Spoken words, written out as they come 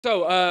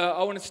So,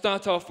 I want to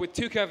start off with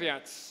two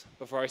caveats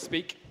before I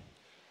speak.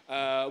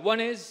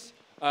 One is,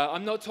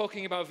 I'm not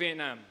talking about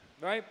Vietnam,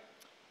 right?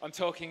 I'm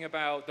talking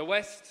about the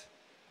West,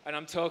 and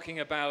I'm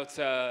talking about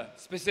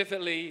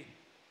specifically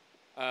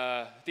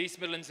the East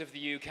Midlands of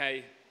the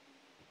UK.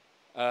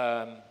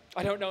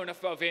 I don't know enough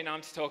about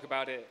Vietnam to talk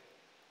about it.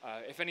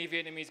 If any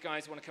Vietnamese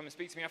guys want to come and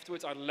speak to me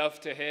afterwards, I'd love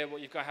to hear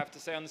what you guys have to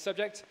say on the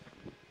subject,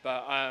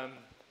 but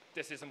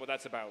this isn't what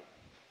that's about.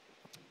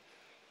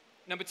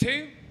 Number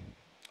two,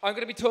 I'm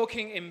going to be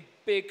talking in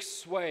big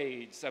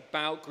swathes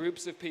about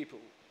groups of people,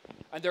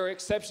 and there are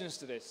exceptions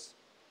to this.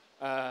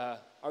 I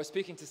was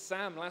speaking to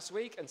Sam last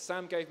week, and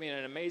Sam gave me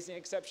an amazing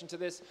exception to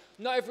this.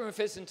 Not everyone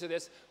fits into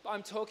this, but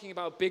I'm talking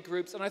about big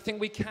groups, and I think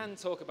we can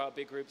talk about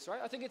big groups,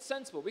 right? I think it's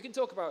sensible. We can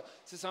talk about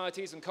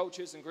societies and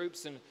cultures and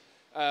groups and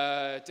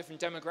different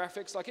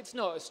demographics. Like, it's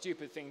not a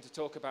stupid thing to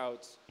talk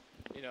about,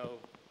 you know,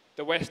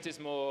 the West is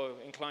more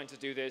inclined to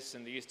do this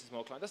and the East is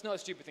more inclined. That's not a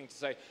stupid thing to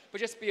say, but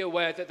just be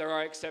aware that there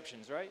are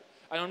exceptions, right?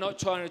 And I'm not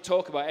trying to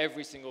talk about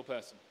every single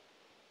person.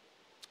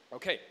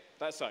 Okay,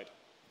 that side.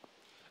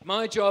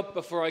 My job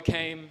before I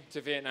came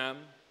to Vietnam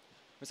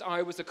was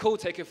I was a call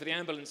taker for the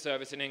ambulance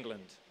service in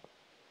England.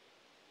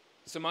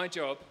 So my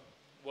job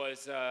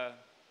was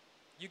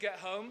you get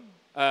home,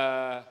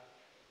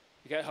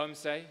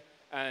 say,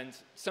 and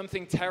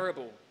something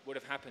terrible would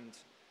have happened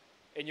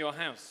in your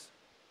house.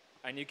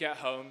 And you get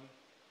home,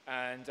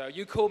 and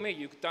you call me,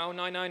 you dial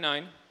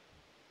 999,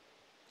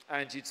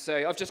 and you'd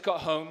say, I've just got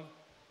home,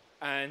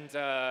 and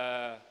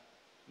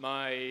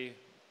my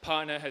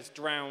partner has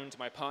drowned,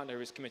 my partner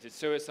has committed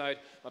suicide,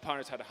 my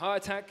partner's had a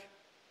heart attack,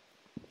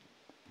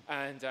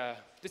 and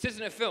this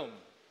isn't a film.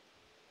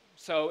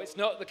 So it's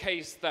not the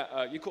case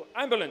that you call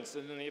ambulance,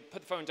 and then you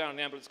put the phone down and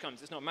the ambulance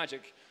comes. It's not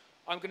magic.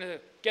 I'm going to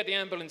get the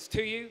ambulance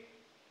to you,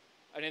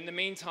 and in the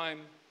meantime,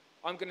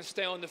 I'm going to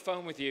stay on the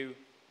phone with you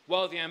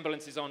while the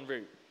ambulance is en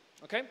route,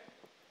 okay?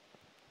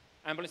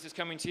 Ambulance is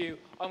coming to you.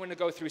 I'm going to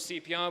go through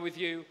CPR with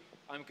you.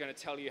 I'm going to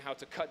tell you how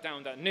to cut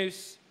down that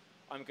noose.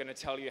 I'm going to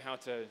tell you how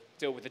to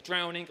deal with the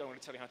drowning. I'm going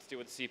to tell you how to deal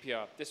with the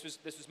CPR. This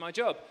was my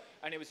job,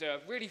 and it was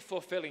a really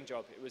fulfilling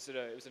job. It was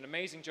an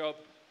amazing job.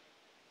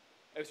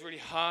 It was really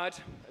hard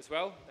as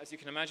well, as you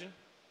can imagine,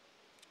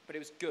 but it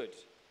was good.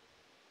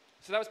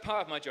 So that was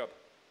part of my job.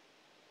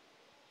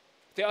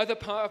 The other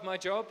part of my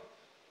job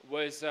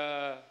was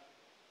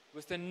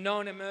the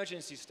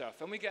non-emergency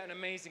stuff, and we get an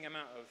amazing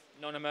amount of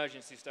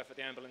non-emergency stuff at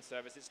the ambulance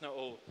service. It's not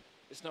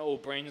all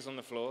brains on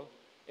the floor.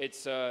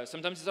 It's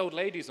sometimes it's old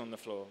ladies on the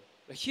floor.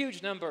 A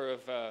huge number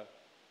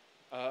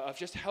of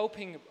just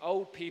helping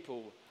old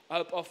people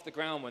up off the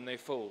ground when they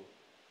fall.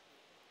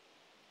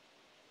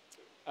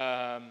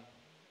 I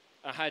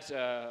had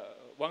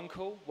one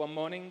call one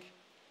morning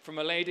from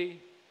a lady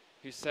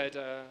who said,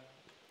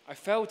 I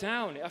fell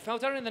down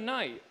in the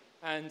night,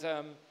 and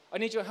I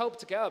need your help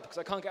to get up because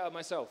I can't get up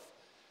myself.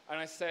 And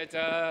I said,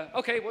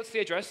 okay, what's the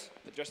address?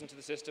 Put the address into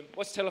the system.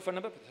 What's the telephone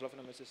number? Put the telephone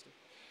number in the system.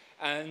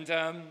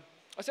 And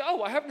I said,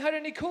 oh, I haven't had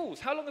any calls.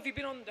 How long have you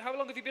been on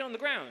the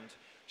ground?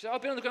 She said,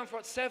 I've been on the ground for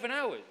about 7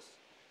 hours.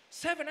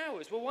 7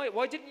 hours? Well,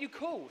 why didn't you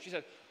call? She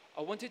said,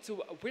 I wanted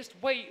to just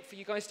wait for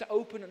you guys to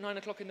open at 9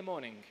 o'clock in the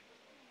morning.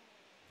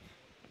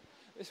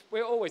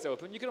 We're always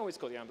open. You can always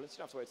call the ambulance. You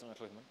don't have to wait until 9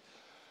 o'clock in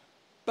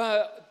the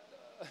morning.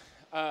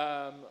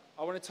 But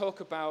I want to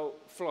talk about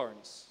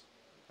Florence,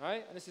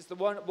 right? And this is the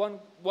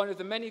one of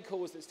the many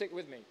calls that stick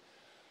with me.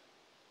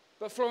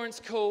 But Florence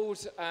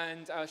called,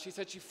 and she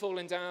said she'd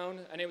fallen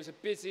down, and it was a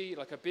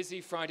busy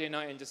Friday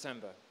night in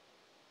December.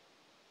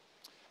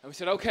 And we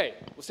said, okay,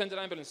 we'll send an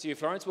ambulance to you,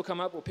 Florence. We'll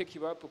come up, we'll pick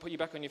you up, we'll put you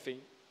back on your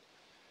feet.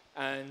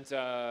 And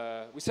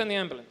we send the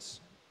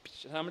ambulance.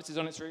 The ambulance is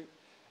on its route.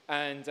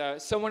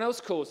 And someone else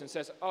calls and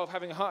says, oh, I'm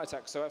having a heart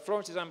attack. So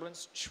Florence's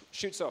ambulance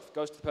shoots off,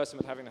 goes to the person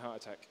with having the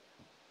heart attack.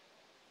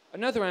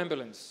 Another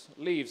ambulance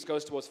leaves,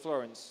 goes towards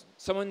Florence.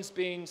 Someone's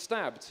been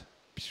stabbed.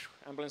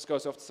 Ambulance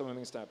goes off to someone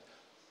being stabbed.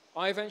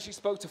 I eventually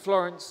spoke to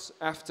Florence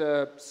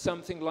after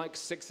something like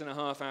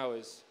 6.5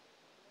 hours.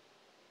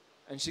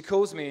 And she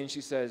calls me and she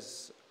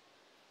says,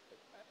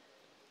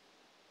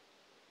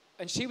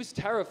 and she was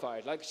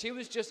terrified. Like,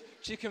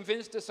 she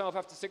convinced herself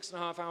after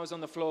 6.5 hours on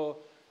the floor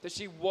that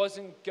she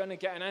wasn't going to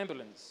get an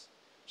ambulance.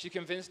 She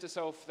convinced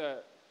herself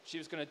that she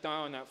was going to die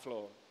on that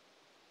floor.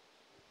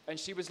 And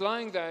she was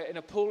lying there in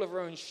a pool of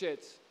her own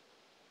shit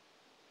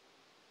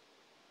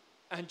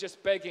and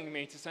just begging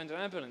me to send an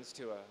ambulance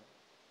to her.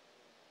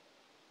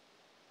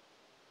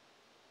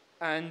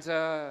 And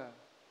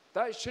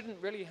that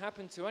shouldn't really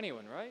happen to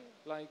anyone, right?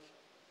 Like,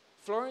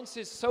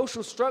 Florence's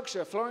social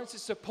structure,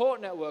 Florence's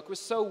support network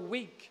was so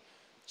weak.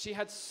 She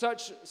had so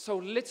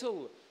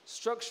little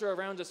structure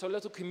around her, so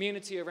little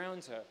community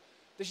around her,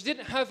 that she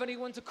didn't have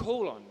anyone to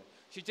call on.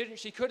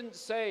 She couldn't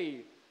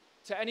say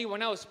to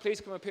anyone else, please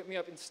come and pick me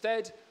up.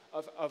 Instead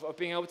of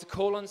being able to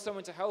call on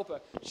someone to help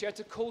her, she had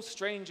to call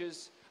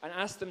strangers and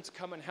ask them to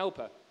come and help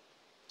her.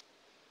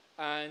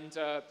 And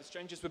the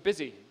strangers were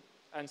busy.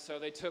 And so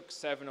they took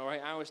 7 or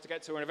 8 hours to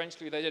get to her, and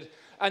eventually they did.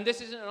 And this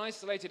isn't an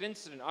isolated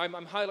incident. I'm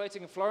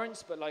highlighting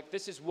Florence, but like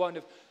this is one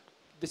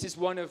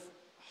of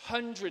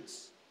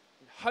hundreds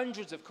and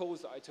hundreds of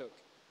calls that I took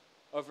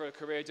over a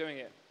career doing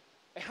it.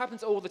 It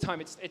happens all the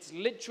time. It's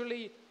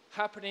literally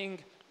happening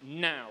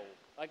now.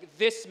 Like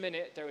this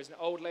minute, there is an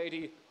old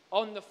lady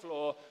on the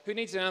floor who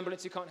needs an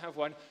ambulance, who can't have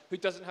one, who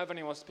doesn't have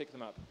anyone else to pick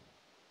them up.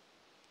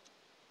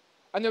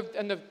 And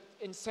the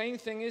insane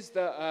thing is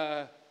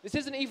that this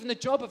isn't even the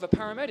job of a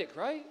paramedic,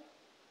 right?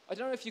 I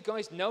don't know if you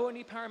guys know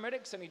any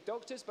paramedics, any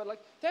doctors, but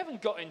like they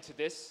haven't got into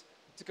this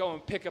to go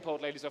and pick up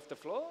old ladies off the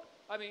floor.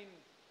 I mean,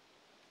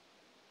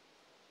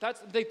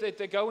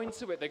 they go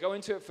into it. They go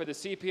into it for the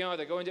CPR.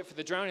 They go into it for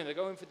the drowning. They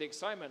go in for the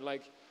excitement.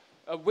 Like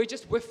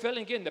we're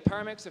filling in. The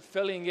paramedics are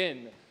filling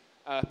in,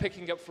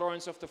 picking up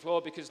Florence off the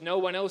floor because no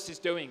one else is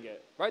doing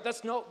it, right?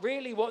 That's not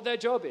really what their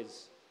job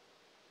is,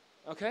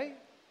 okay?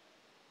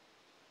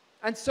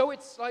 And so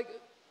it's like,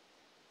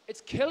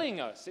 it's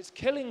killing us. It's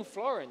killing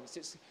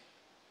Florence.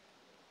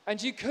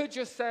 And you could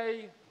just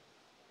say,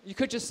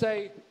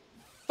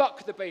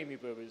 fuck the baby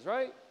boomers,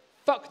 right?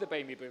 Fuck the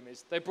baby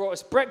boomers. They brought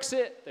us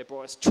Brexit. They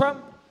brought us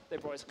Trump. They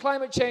brought us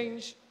climate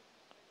change.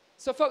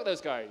 So fuck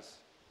those guys.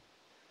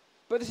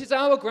 But this is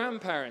our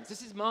grandparents.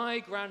 This is my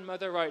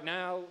grandmother right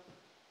now.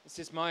 This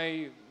is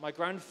my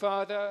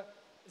grandfather.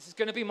 This is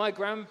going to be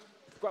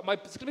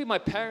it's going to be my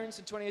parents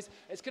in 20 years.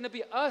 It's going to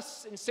be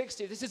us in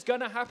 60. This is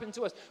going to happen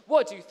to us.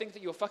 What, do you think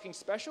that you're fucking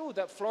special?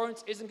 That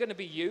Florence isn't going to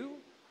be you?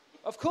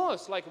 Of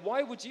course. Like,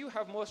 why would you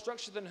have more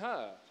structure than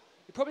her?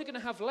 You're probably going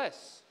to have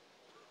less.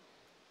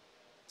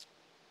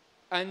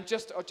 And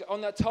just on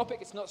that topic,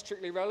 it's not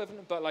strictly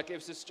relevant, but like it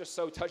was just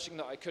so touching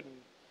that I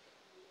couldn't.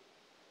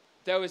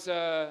 There was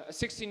a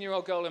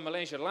 16-year-old girl in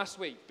Malaysia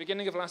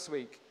beginning of last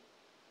week,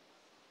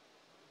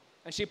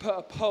 and she put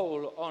a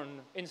poll on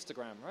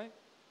Instagram, right?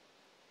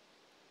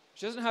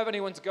 She doesn't have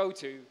anyone to go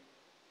to.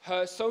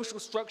 Her social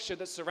structure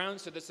that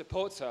surrounds her, that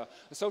supports her,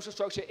 the social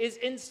structure is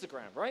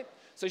Instagram, right?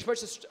 So she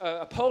puts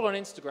a poll on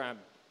Instagram,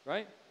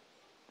 right?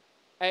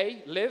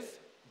 A, live,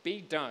 B,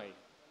 die.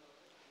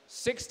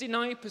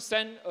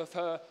 69% of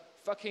her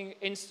fucking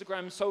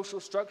Instagram social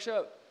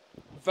structure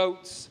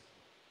votes,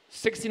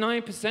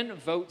 69%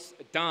 votes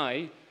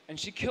die, and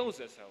she kills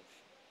herself.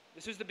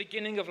 This was the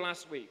beginning of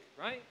last week,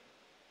 right?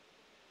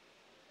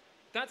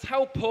 That's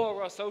how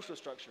poor our social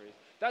structure is.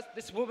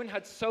 This woman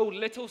had so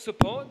little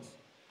support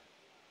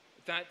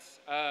that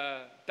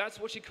that's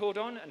what she called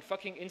on, and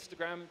fucking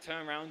Instagram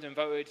turned around and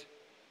voted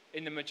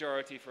in the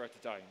majority for her to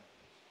die.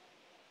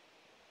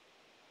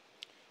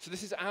 So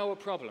this is our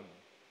problem.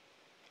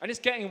 And it's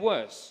getting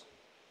worse.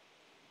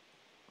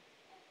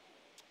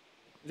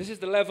 This is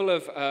the level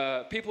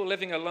of people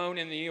living alone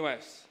in the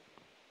US.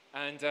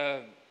 And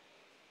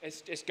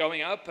it's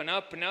going up and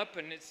up and up,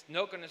 and it's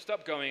not going to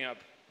stop going up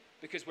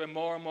because we're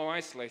more and more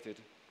isolated.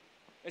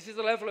 This is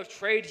the level of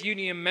trade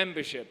union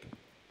membership.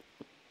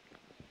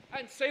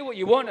 And say what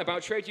you want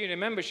about trade union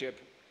membership,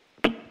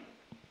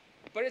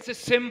 but it's a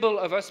symbol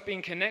of us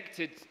being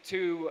connected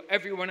to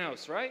everyone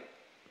else, right?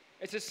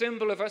 It's a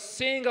symbol of us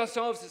seeing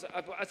ourselves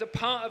as a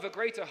part of a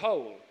greater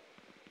whole.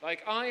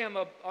 Like, I am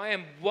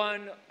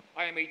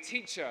a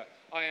teacher,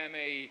 I am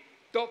a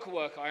dock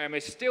worker, I am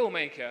a steel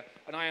maker,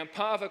 and I am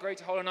part of a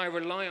greater whole, and I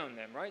rely on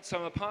them, right? So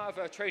I'm a part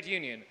of a trade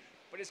union.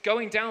 But it's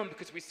going down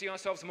because we see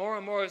ourselves more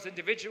and more as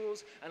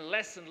individuals and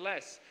less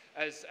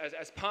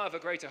as part of a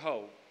greater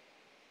whole.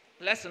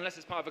 Less and less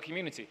as part of a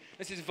community.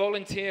 This is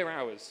volunteer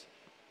hours.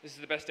 This is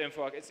the best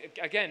info.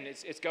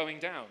 It's going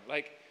down.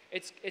 Like,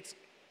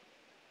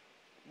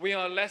 we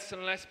are less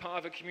and less part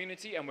of a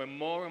community, and we're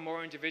more and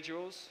more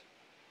individuals.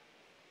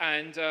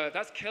 And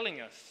that's killing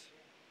us.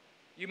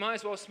 You might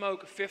as well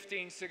smoke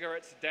 15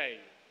 cigarettes a day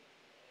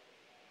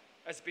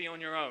as be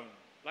on your own.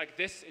 Like,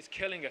 this is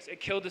killing us. It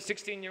killed the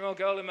 16-year-old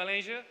girl in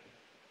Malaysia,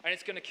 and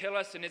it's going to kill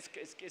us, and it's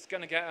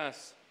going to get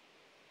us.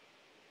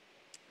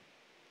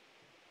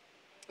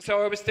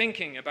 So I was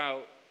thinking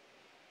about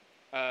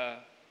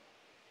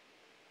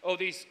all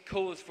these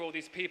calls for all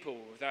these people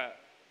that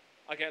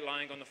I get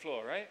lying on the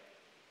floor, right?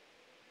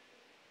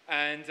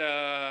 And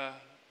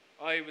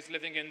I was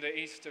living in the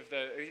east of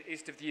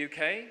the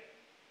UK,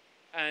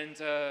 and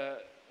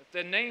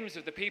the names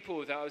of the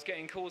people that I was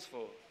getting calls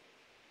for,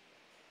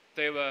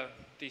 they were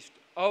these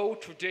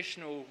old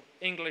traditional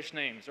English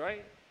names,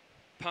 right?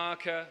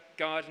 Parker,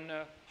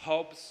 Gardner,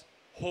 Hobbs,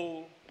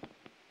 Hall.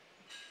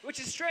 Which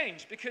is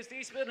strange, because the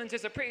East Midlands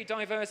is a pretty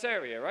diverse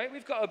area, right?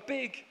 We've got a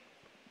big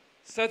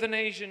Southern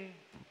Asian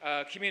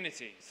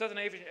community, Southern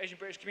Asian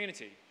British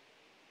community.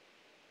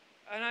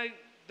 And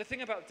the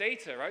thing about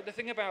data, right? The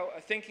thing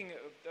about thinking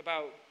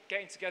about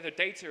getting together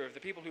data of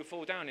the people who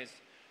fall down is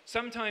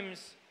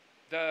sometimes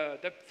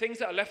the things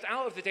that are left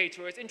out of the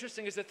data are as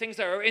interesting as the things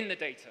that are in the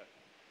data.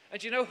 And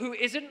do you know who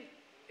isn't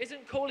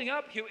calling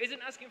up, who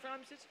isn't asking for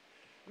ambulances?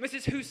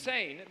 Mrs.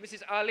 Hussein,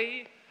 Mrs.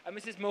 Ali, and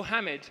Mrs.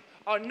 Mohammed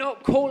are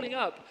not calling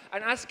up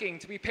and asking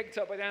to be picked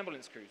up by the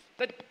ambulance crews.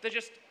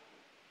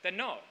 They're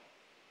not.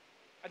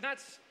 And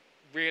that's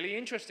really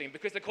interesting,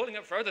 because they're calling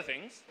up for other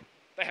things.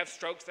 They have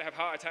strokes, they have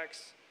heart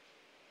attacks,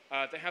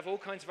 they have all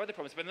kinds of other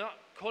problems, but they're not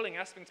calling,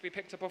 asking to be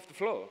picked up off the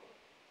floor.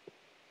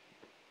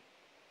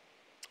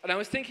 And I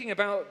was thinking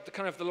about the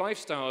kind of the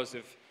lifestyles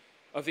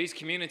of these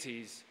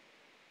communities.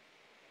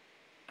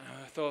 And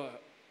I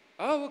thought,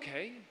 oh,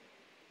 okay.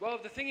 Well,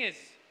 the thing is,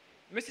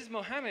 Mrs.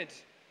 Mohammed,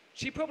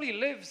 she probably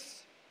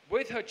lives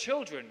with her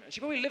children, and she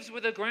probably lives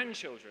with her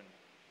grandchildren.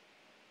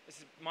 This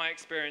is my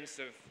experience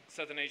of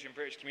Southern Asian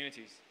British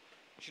communities.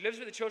 She lives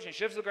with the children,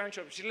 she lives with the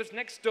grandchildren, she lives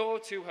next door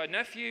to her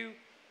nephew,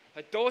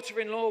 her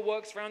daughter-in-law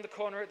works around the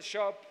corner at the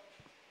shop,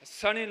 her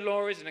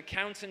son-in-law is an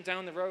accountant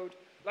down the road.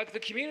 Like, the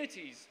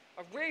communities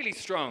are really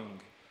strong,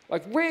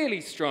 like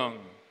really strong.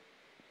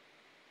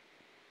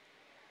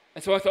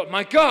 And so I thought,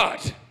 my God,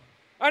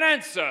 an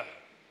answer.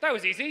 That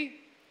was easy.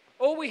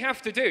 All we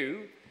have to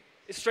do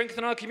is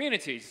strengthen our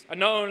communities.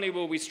 And not only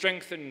will we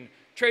strengthen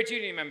trade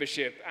union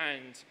membership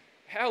and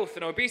health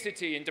and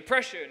obesity and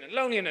depression and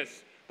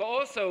loneliness, but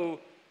also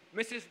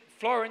Mrs.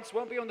 Florence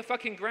won't be on the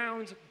fucking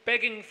ground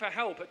begging for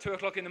help at 2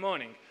 o'clock in the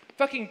morning.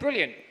 Fucking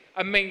brilliant.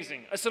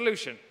 Amazing. A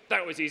solution.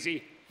 That was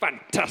easy.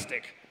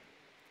 Fantastic.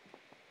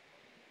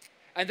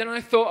 And then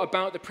I thought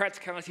about the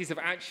practicalities of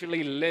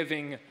actually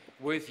living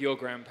with your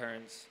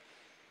grandparents.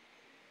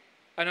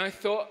 And I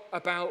thought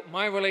about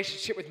my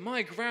relationship with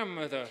my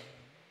grandmother.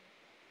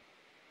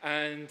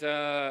 And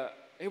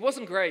it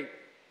wasn't great,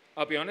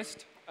 I'll be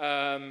honest.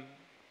 I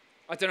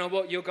don't know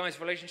what your guys'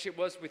 relationship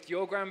was with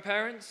your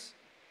grandparents.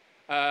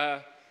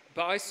 But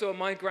I saw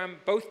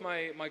both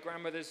my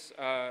grandmothers,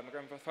 my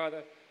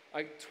grandfather,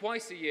 like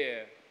twice a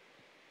year.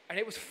 And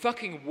it was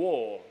fucking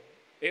war.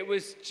 It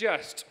was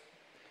just,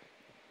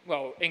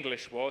 well,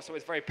 English war, so it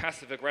was very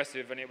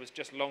passive-aggressive, and it was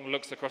just long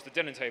looks across the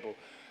dinner table.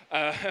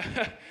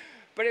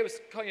 But it was,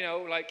 you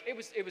know, like, it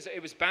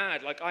was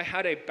bad. Like, I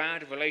had a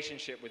bad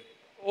relationship with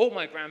all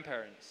my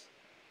grandparents.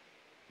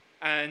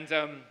 And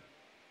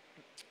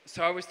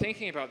so I was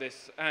thinking about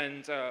this,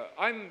 and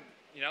I'm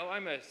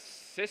a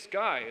cis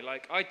guy.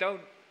 Like,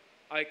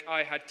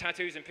 I had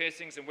tattoos and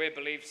piercings and weird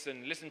beliefs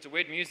and listened to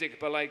weird music,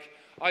 but, like,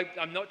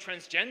 I'm not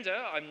transgender,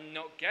 I'm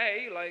not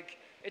gay. Like,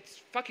 it's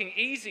fucking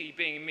easy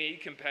being me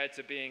compared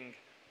to being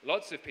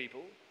lots of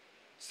people.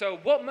 So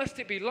what must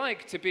it be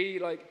like to be,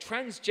 like,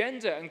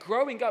 transgender and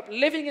growing up,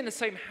 living in the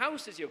same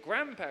house as your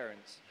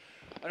grandparents?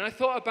 And I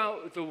thought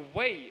about the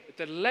weight,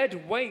 the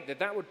lead weight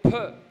that would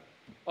put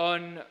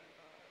on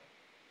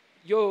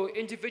your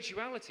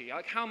individuality,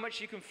 like how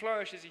much you can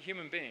flourish as a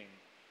human being.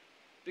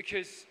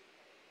 Because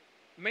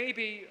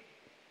maybe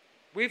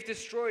we've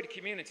destroyed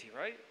community,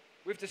 right?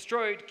 We've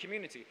destroyed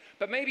community.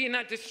 But maybe in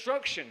that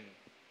destruction,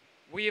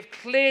 we have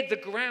cleared the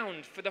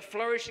ground for the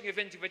flourishing of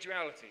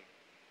individuality.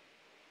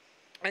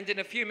 And in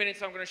a few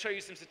minutes, I'm going to show you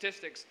some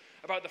statistics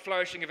about the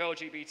flourishing of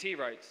LGBT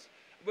rights,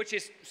 which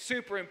is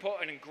super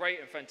important and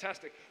great and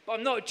fantastic. But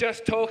I'm not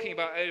just talking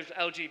about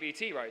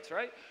LGBT rights,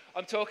 right?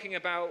 I'm talking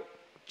about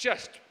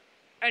just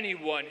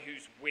anyone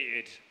who's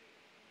weird.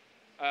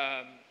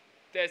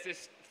 There's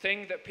this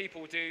thing that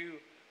people do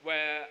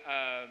where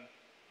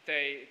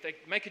they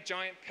make a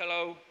giant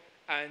pillow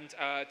and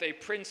they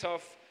print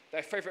off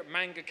their favorite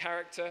manga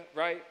character,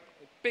 right?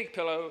 Big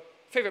pillow,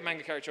 favorite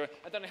manga character,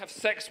 and then they have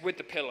sex with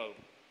the pillow.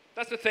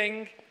 That's the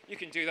thing. You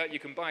can do that. You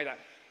can buy that.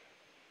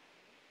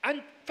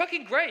 And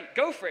fucking great.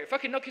 Go for it.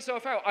 Fucking knock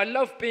yourself out. I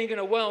love being in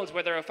a world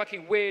where there are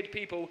fucking weird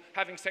people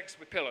having sex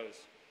with pillows.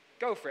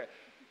 Go for it.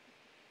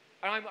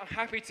 And I'm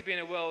happy to be in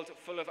a world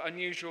full of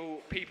unusual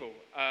people.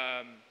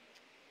 And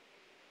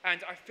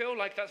I feel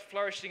like that's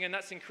flourishing and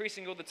that's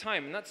increasing all the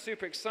time. And that's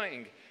super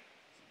exciting.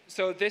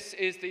 So this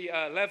is the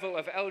level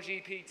of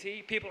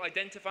LGBT, people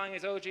identifying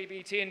as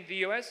LGBT in the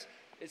US.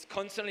 It's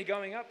constantly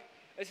going up.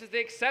 This is the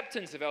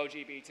acceptance of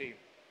LGBT.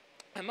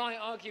 And my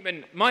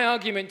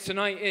argument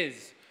tonight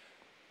is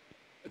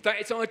that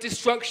it's our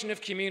destruction of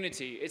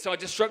community. It's our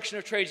destruction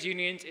of trade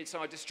unions. It's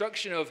our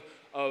destruction of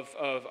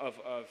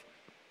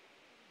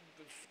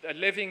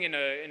living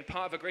in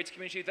part of a greater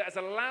community that has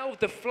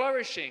allowed the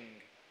flourishing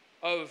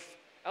of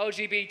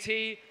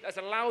LGBT, that's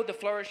allowed the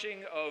flourishing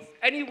of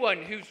anyone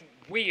who's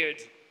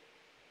weird.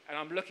 And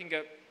I'm looking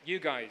at you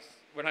guys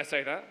when I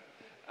say that.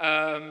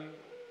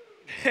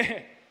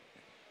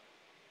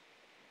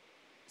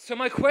 So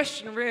my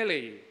question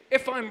really,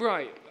 if I'm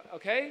right,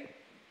 okay,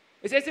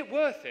 is it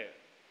worth it?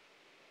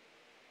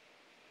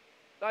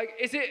 Like,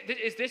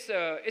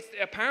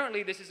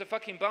 apparently this is a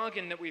fucking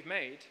bargain that we've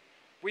made.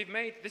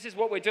 This is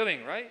what we're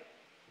doing, right?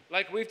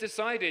 Like, we've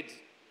decided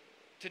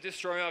to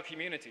destroy our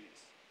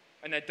communities,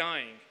 and they're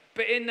dying.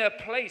 But in their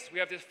place, we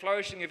have this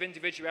flourishing of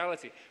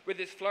individuality, with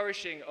this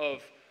flourishing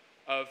of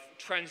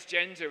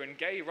transgender and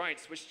gay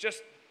rights, which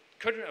just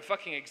couldn't have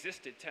fucking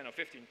existed 10 or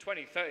 15,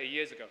 20, 30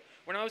 years ago.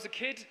 When I was a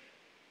kid,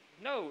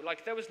 no,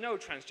 like, there was no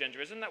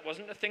transgenderism. That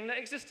wasn't a thing that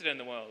existed in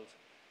the world.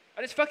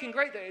 And it's fucking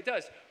great that it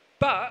does.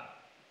 But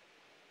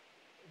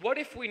what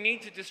if we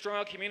need to destroy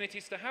our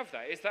communities to have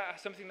that? Is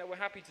that something that we're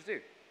happy to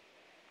do?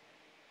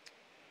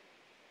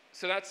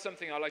 So that's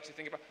something I like to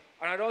think about.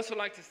 And I'd also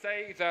like to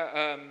say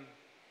that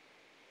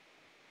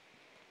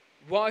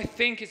what I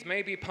think is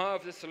maybe part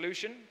of the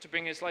solution to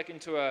bring us, like,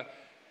 into a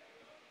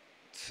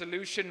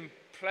solution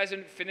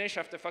pleasant finish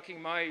after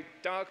fucking my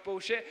dark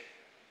bullshit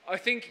I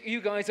think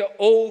you guys are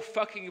all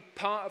fucking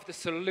part of the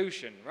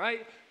solution,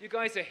 right? You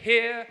guys are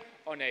here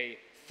on a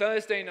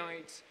Thursday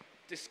night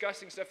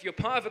discussing stuff. You're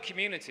part of a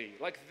community.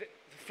 Like the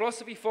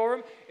Philosophy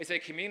Forum is a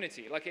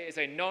community. Like it is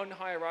a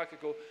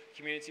non-hierarchical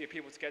community of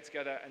people to get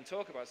together and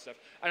talk about stuff.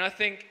 And I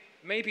think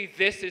maybe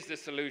this is the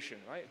solution,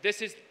 right?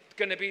 This is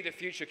going to be the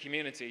future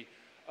community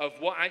of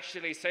what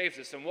actually saves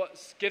us and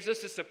what gives us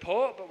the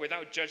support, but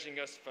without judging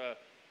us for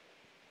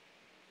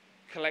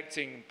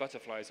collecting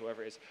butterflies or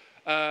whatever it is.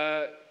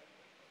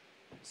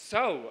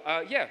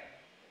 Yeah,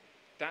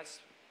 that's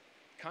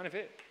kind of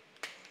it.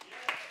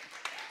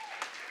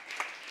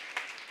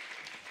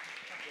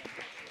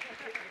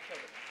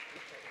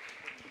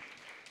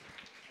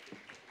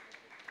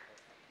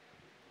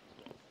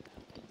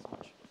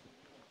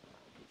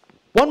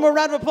 One more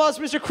round of applause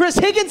for Mr. Chris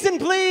Higginson,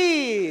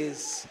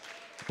 please.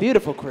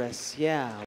 Beautiful, Chris. Yeah.